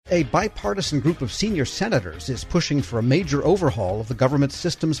A bipartisan group of senior senators is pushing for a major overhaul of the government's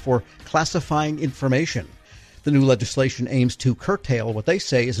systems for classifying information. The new legislation aims to curtail what they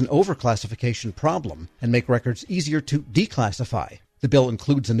say is an overclassification problem and make records easier to declassify. The bill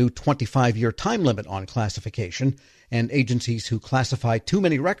includes a new 25-year time limit on classification, and agencies who classify too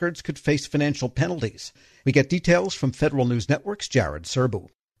many records could face financial penalties. We get details from Federal News Network's Jared Serbu.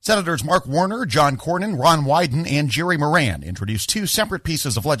 Senators Mark Warner, John Cornyn, Ron Wyden, and Jerry Moran introduced two separate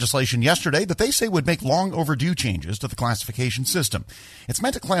pieces of legislation yesterday that they say would make long overdue changes to the classification system. It's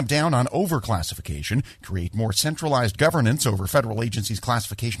meant to clamp down on overclassification, create more centralized governance over federal agencies'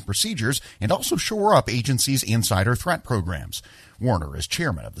 classification procedures, and also shore up agencies' insider threat programs. Warner is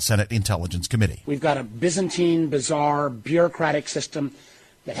chairman of the Senate Intelligence Committee. We've got a Byzantine, bizarre, bureaucratic system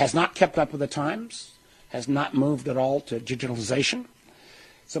that has not kept up with the times, has not moved at all to digitalization.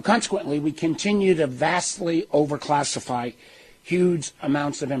 So consequently, we continue to vastly overclassify huge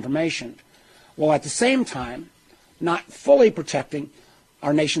amounts of information, while at the same time not fully protecting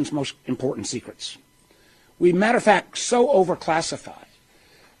our nation's most important secrets. We, matter of fact, so overclassify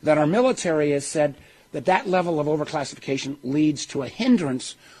that our military has said that that level of overclassification leads to a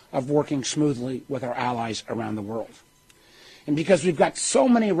hindrance of working smoothly with our allies around the world. And because we've got so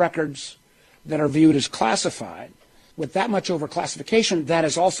many records that are viewed as classified, with that much overclassification, that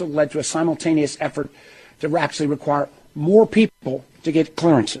has also led to a simultaneous effort to actually require more people to get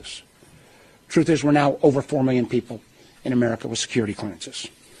clearances. Truth is, we're now over 4 million people in America with security clearances.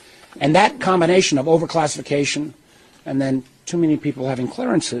 And that combination of overclassification and then too many people having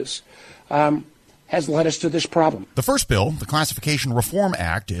clearances has led us to this problem. The first bill, the Classification Reform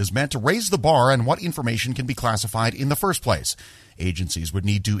Act, is meant to raise the bar on what information can be classified in the first place. Agencies would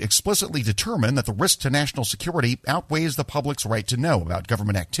need to explicitly determine that the risk to national security outweighs the public's right to know about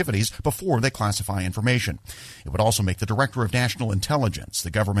government activities before they classify information. It would also make the Director of National Intelligence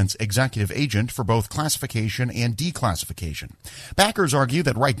the government's executive agent for both classification and declassification. Backers argue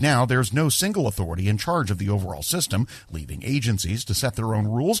that right now there's no single authority in charge of the overall system, leaving agencies to set their own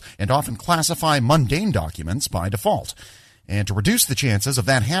rules and often classify mundane documents by default. And to reduce the chances of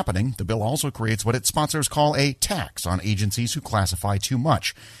that happening, the bill also creates what its sponsors call a tax on agencies who classify too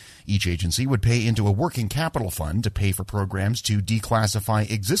much. Each agency would pay into a working capital fund to pay for programs to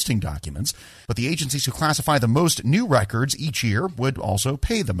declassify existing documents, but the agencies who classify the most new records each year would also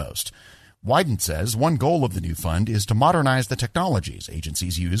pay the most. Wyden says one goal of the new fund is to modernize the technologies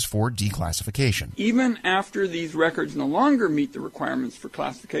agencies use for declassification. Even after these records no longer meet the requirements for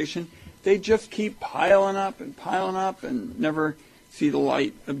classification, they just keep piling up and never see the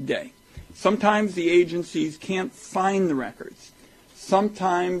light of day. Sometimes the agencies can't find the records.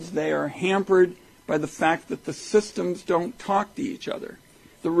 Sometimes they are hampered by the fact that the systems don't talk to each other.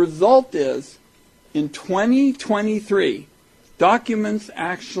 The result is, in 2023, documents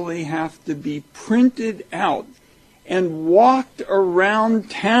actually have to be printed out and walked around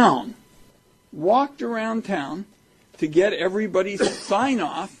town to get everybody's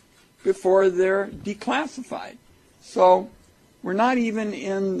sign-off before they're declassified. So we're not even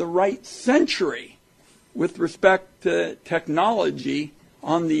in the right century with respect to technology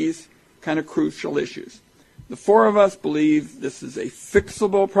on these kind of crucial issues. The four of us believe this is a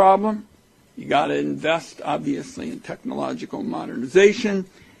fixable problem. You got to invest, obviously, in technological modernization,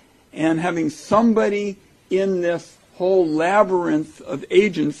 and having somebody in this whole labyrinth of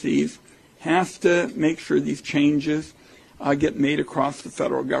agencies has to make sure these changes get made across the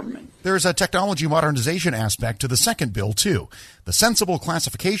federal government. There's a technology modernization aspect to the second bill, too. The Sensible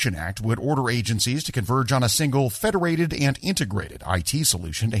Classification Act would order agencies to converge on a single federated and integrated IT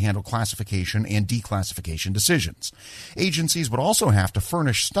solution to handle classification and declassification decisions. Agencies would also have to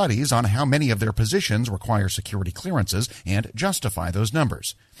furnish studies on how many of their positions require security clearances and justify those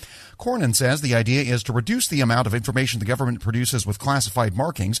numbers. Cornyn says the idea is to reduce the amount of information the government produces with classified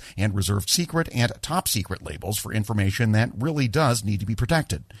markings and reserved secret and top secret labels for information that really does need to be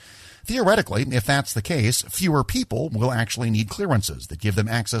protected. Theoretically, if that's the case, fewer people will actually need clearances that give them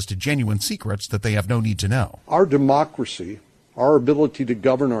access to genuine secrets that they have no need to know. Our democracy, our ability to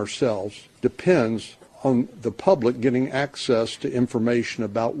govern ourselves, depends on the public getting access to information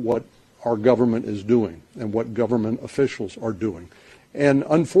about what our government is doing and what government officials are doing. And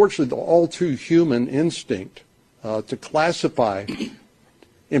unfortunately, the all too human instinct to classify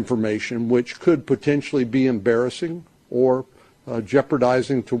information which could potentially be embarrassing or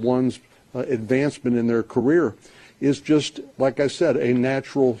jeopardizing to one's advancement in their career is just, like I said, a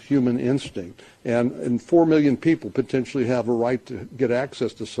natural human instinct. And 4 million people potentially have a right to get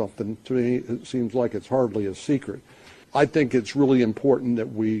access to something. To me, it seems like it's hardly a secret. I think it's really important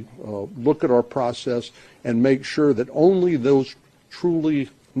that we look at our process and make sure that only those truly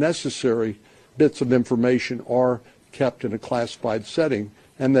necessary bits of information are kept in a classified setting,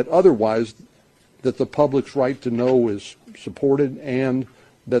 and that otherwise that the public's right to know is supported, and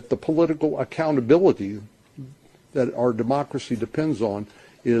that the political accountability that our democracy depends on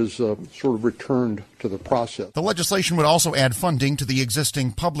is sort of returned to the process. The legislation would also add funding to the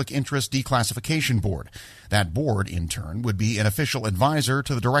existing Public Interest Declassification Board. That board, in turn, would be an official advisor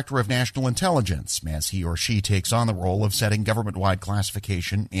to the Director of National Intelligence, as he or she takes on the role of setting government-wide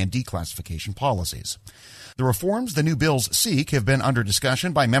classification and declassification policies. The reforms the new bills seek have been under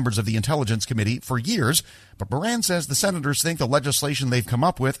discussion by members of the Intelligence Committee for years, but Moran says the senators think the legislation they've come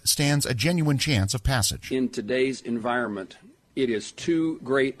up with stands a genuine chance of passage. In today's environment, it is too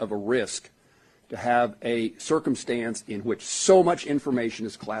great of a risk to have a circumstance in which so much information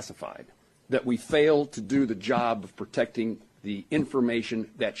is classified that we fail to do the job of protecting the information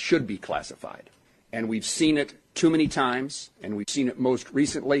that should be classified. And we've seen it too many times, and we've seen it most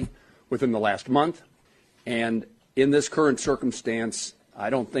recently within the last month. And in this current circumstance, I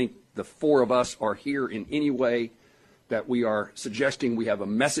don't think the four of us are here in any way that we are suggesting we have a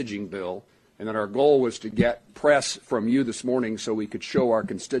messaging bill, and that our goal was to get press from you this morning so we could show our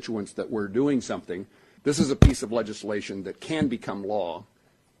constituents that we're doing something. This is a piece of legislation that can become law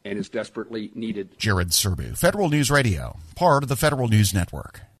and is desperately needed. Jared Serbu, Federal News Radio, part of the Federal News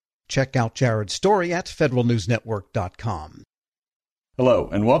Network. Check out Jared's story at federalnewsnetwork.com. Hello,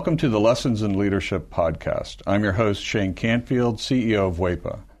 and welcome to the Lessons in Leadership podcast. I'm your host, Shane Canfield, CEO of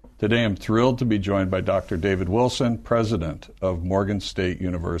WEPA. Today I'm thrilled to be joined by Dr. David Wilson, president of Morgan State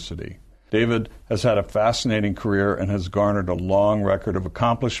University. David has had a fascinating career and has garnered a long record of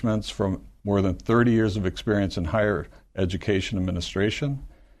accomplishments from more than 30 years of experience in higher education administration.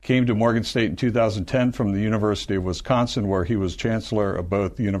 Came to Morgan State in 2010 from the University of Wisconsin, where he was chancellor of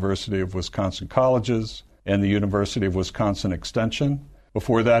both the University of Wisconsin Colleges and the University of Wisconsin Extension.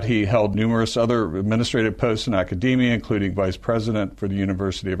 Before that, he held numerous other administrative posts in academia, including vice president for the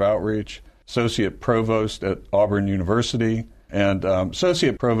University of Outreach, associate provost at Auburn University, and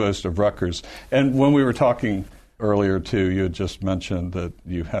associate provost of Rutgers. And when we were talking earlier, too, you had just mentioned that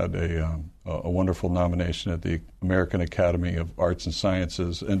you had a wonderful nomination at the American Academy of Arts and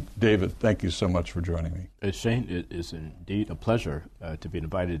Sciences. And David, thank you so much for joining me. Shane, it is indeed a pleasure to be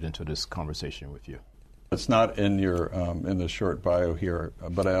invited into this conversation with you. It's not in your in the short bio here,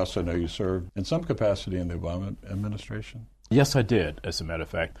 but I also know you served in some capacity in the Obama administration. Yes, I did, as a matter of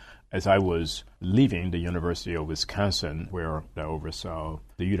fact. As I was leaving the University of Wisconsin, where I oversaw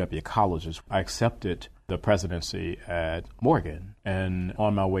the UW colleges, I accepted the presidency at Morgan. And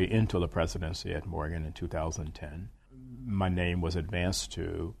on my way into the presidency at Morgan in 2010, my name was advanced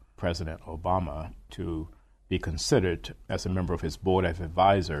to President Obama to be considered as a member of his board of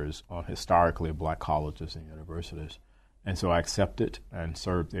advisors on historically black colleges and universities. And so I accepted and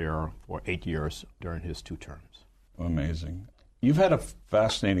served there for 8 years during his 2 terms. Amazing. You've had a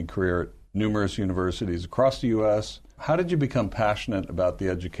fascinating career at numerous universities across the U.S. How did you become passionate about the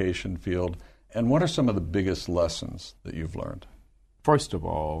education field, and what are some of the biggest lessons that you've learned? First of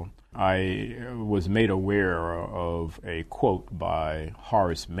all, I was made aware of a quote by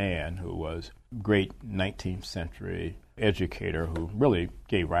Horace Mann, who was a great 19th century educator who really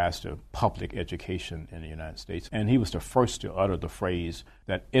gave rise to public education in the United States. And he was the first to utter the phrase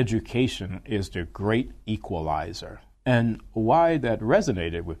that education is the great equalizer. And why that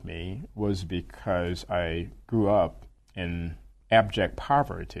resonated with me was because I grew up in abject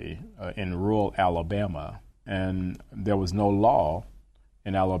poverty in rural Alabama, and there was no law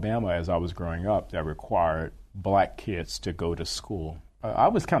in Alabama as I was growing up that required black kids to go to school. I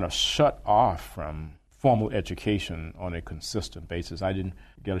was kind of shut off from formal education on a consistent basis. I didn't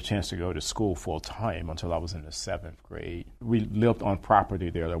get a chance to go to school full time until I was in the 7th grade. We lived on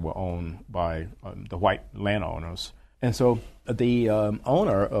property there that were owned by the white landowners. And so the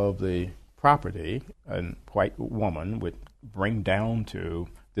owner of the property, a white woman, would bring down to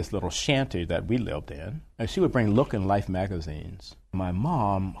this little shanty that we lived in, and she would bring Look and Life magazines. My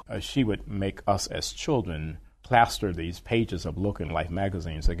mom, she would make us as children plaster these pages of Look and Life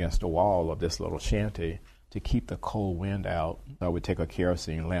magazines against the wall of this little shanty to keep the cold wind out. I would take a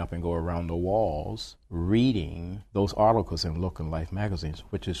kerosene lamp and go around the walls reading those articles in Look and Life magazines,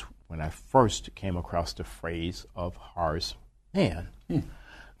 which is when I first came across the phrase of Horace Mann.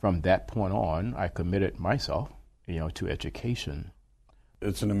 From that point on, I committed myself, to education.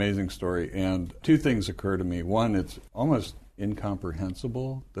 It's an amazing story, and 2 things occur to me. One, it's almost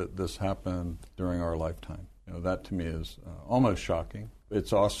incomprehensible that this happened during our lifetime. That to me is almost shocking.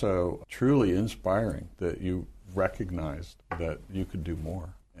 It's also truly inspiring that you recognized that you could do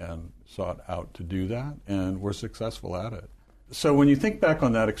more and sought out to do that and were successful at it. So when you think back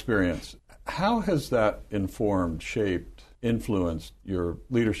on that experience, how has that informed, shaped, influenced your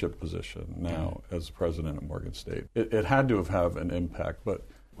leadership position now as president of Morgan State? It had to have an impact, but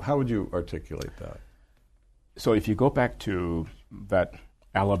how would you articulate that? So if you go back to that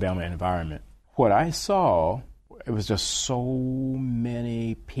Alabama environment, what I saw, it was just so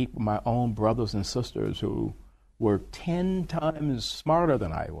many people, my own brothers and sisters, who were 10 times smarter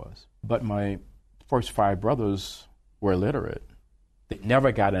than I was. But my first 5 brothers were illiterate. They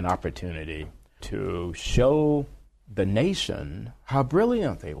never got an opportunity to show the nation how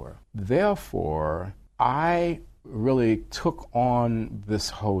brilliant they were. Therefore, I really took on this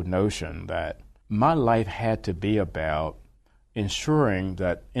whole notion that my life had to be about ensuring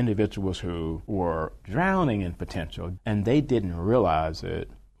that individuals who were drowning in potential and they didn't realize it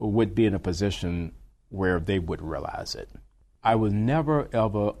would be in a position where they would realize it. I was never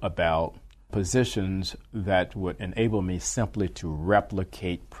ever about positions that would enable me simply to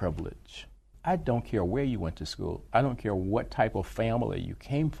replicate privilege. I don't care where you went to school. I don't care what type of family you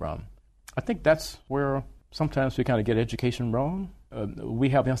came from. I think that's where sometimes we kind of get education wrong. We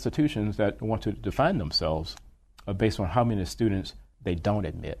have institutions that want to define themselves based on how many students they don't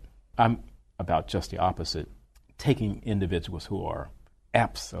admit. I'm about just the opposite, taking individuals who are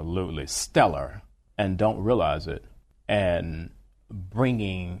absolutely stellar and don't realize it and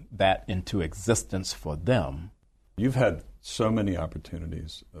bringing that into existence for them. You've had so many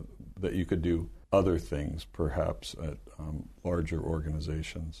opportunities that you could do other things, perhaps at larger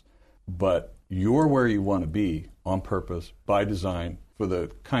organizations, but you're where you want to be on purpose, by design, for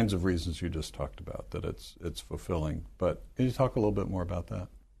the kinds of reasons you just talked about, that it's fulfilling. But can you talk a little bit more about that?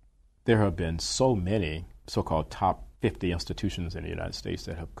 There have been so many so-called top 50 institutions in the United States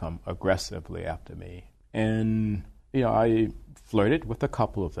that have come aggressively after me. And, I flirted with a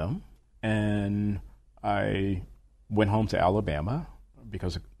couple of them, and I went home to Alabama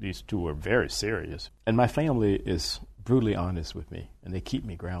because these two were very serious. And my family is brutally honest with me, and they keep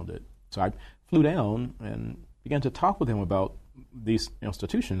me grounded. So I flew down and began to talk with them about these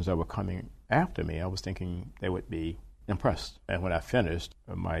institutions that were coming after me. I was thinking they would be impressed. And when I finished,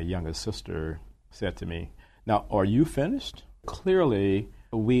 my youngest sister said to me, "Now, are you finished? Clearly,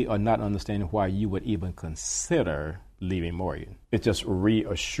 we are not understanding why you would even consider leaving Morgan." It just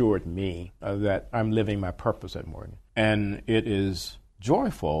reassured me that I'm living my purpose at Morgan. And it is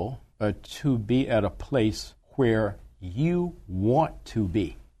joyful to be at a place where you want to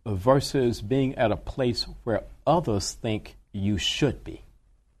be versus being at a place where others think you should be.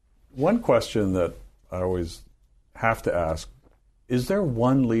 One question that I always have to ask, is there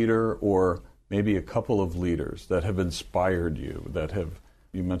one leader or maybe a couple of leaders that have inspired you,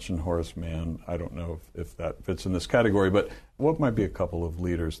 you mentioned Horace Mann, I don't know if that fits in this category, but what might be a couple of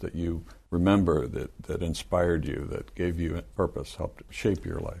leaders that you remember that inspired you, that gave you purpose, helped shape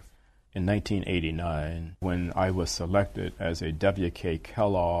your life? In 1989, when I was selected as a W.K.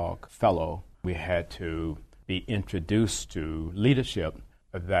 Kellogg Fellow, we had to be introduced to leadership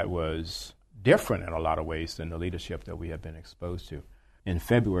that was different in a lot of ways than the leadership that we had been exposed to. In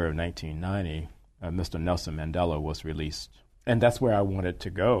February of 1990, Mr. Nelson Mandela was released. And that's where I wanted to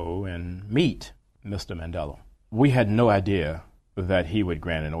go and meet Mr. Mandela. We had no idea that he would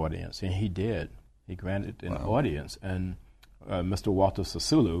grant an audience, and he did. He granted an audience, and Mr. Walter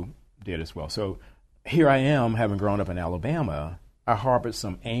Sisulu did as well. So here I am, having grown up in Alabama. I harbored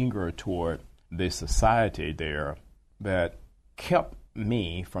some anger toward the society there that kept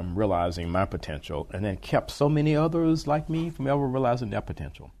me from realizing my potential and then kept so many others like me from ever realizing their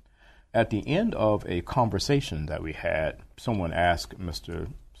potential. At the end of a conversation that we had, someone asked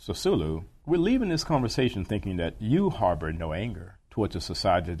Mr. Sisulu, "We're leaving this conversation thinking that you harbor no anger towards a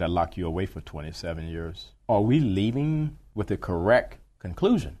society that locked you away for 27 years. Are we leaving with the correct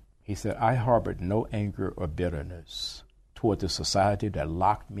conclusion?" He said, "I harbored no anger or bitterness toward the society that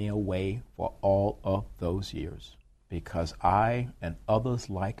locked me away for all of those years, because I and others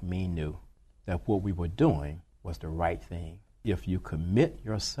like me knew that what we were doing was the right thing. If you commit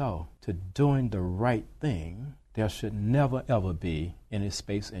yourself to doing the right thing, there should never, ever be any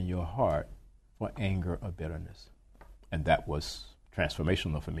space in your heart for anger or bitterness." And that was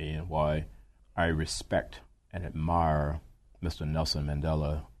transformational for me, and why I respect and admire Mr. Nelson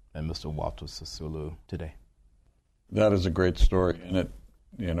Mandela and Mr. Walter Sisulu today. That is a great story, and it,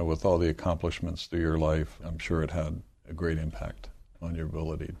 with all the accomplishments through your life, I'm sure it had a great impact on your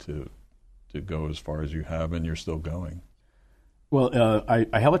ability to go as far as you have, and you're still going. Well,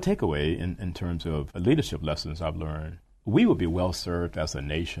 I have a takeaway in terms of leadership lessons I've learned. We would be well served as a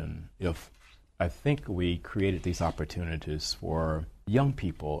nation if I think we created these opportunities for young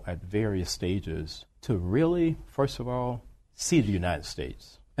people at various stages to really, first of all, see the United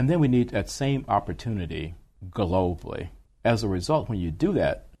States. And then we need that same opportunity globally. As a result, when you do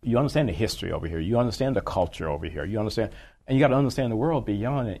that, you understand the history over here, you understand the culture over here, you understand, and you got to understand the world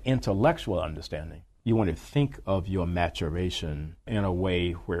beyond an intellectual understanding. You want to think of your maturation in a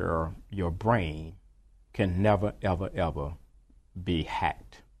way where your brain can never, ever, ever be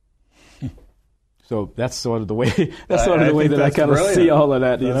hacked. So that's sort of the way. That's sort of the way that I kind of see all of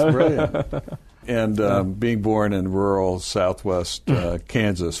that. That's brilliant. And being born in rural Southwest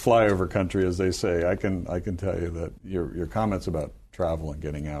Kansas, flyover country, as they say, I can tell you that your comments about travel and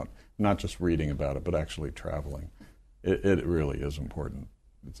getting out, not just reading about it, but actually traveling, it really is important.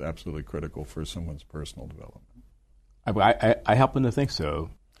 It's absolutely critical for someone's personal development. I happen to think so.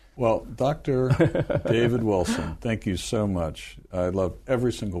 Well, Dr. David Wilson, thank you so much. I love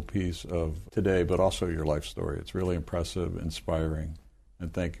every single piece of today, but also your life story. It's really impressive, inspiring,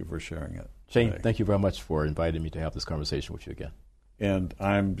 and thank you for sharing it. Shane, today. Thank you very much for inviting me to have this conversation with you again. And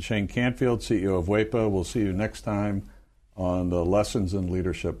I'm Shane Canfield, CEO of WEPA. We'll see you next time on the Lessons in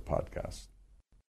Leadership podcast.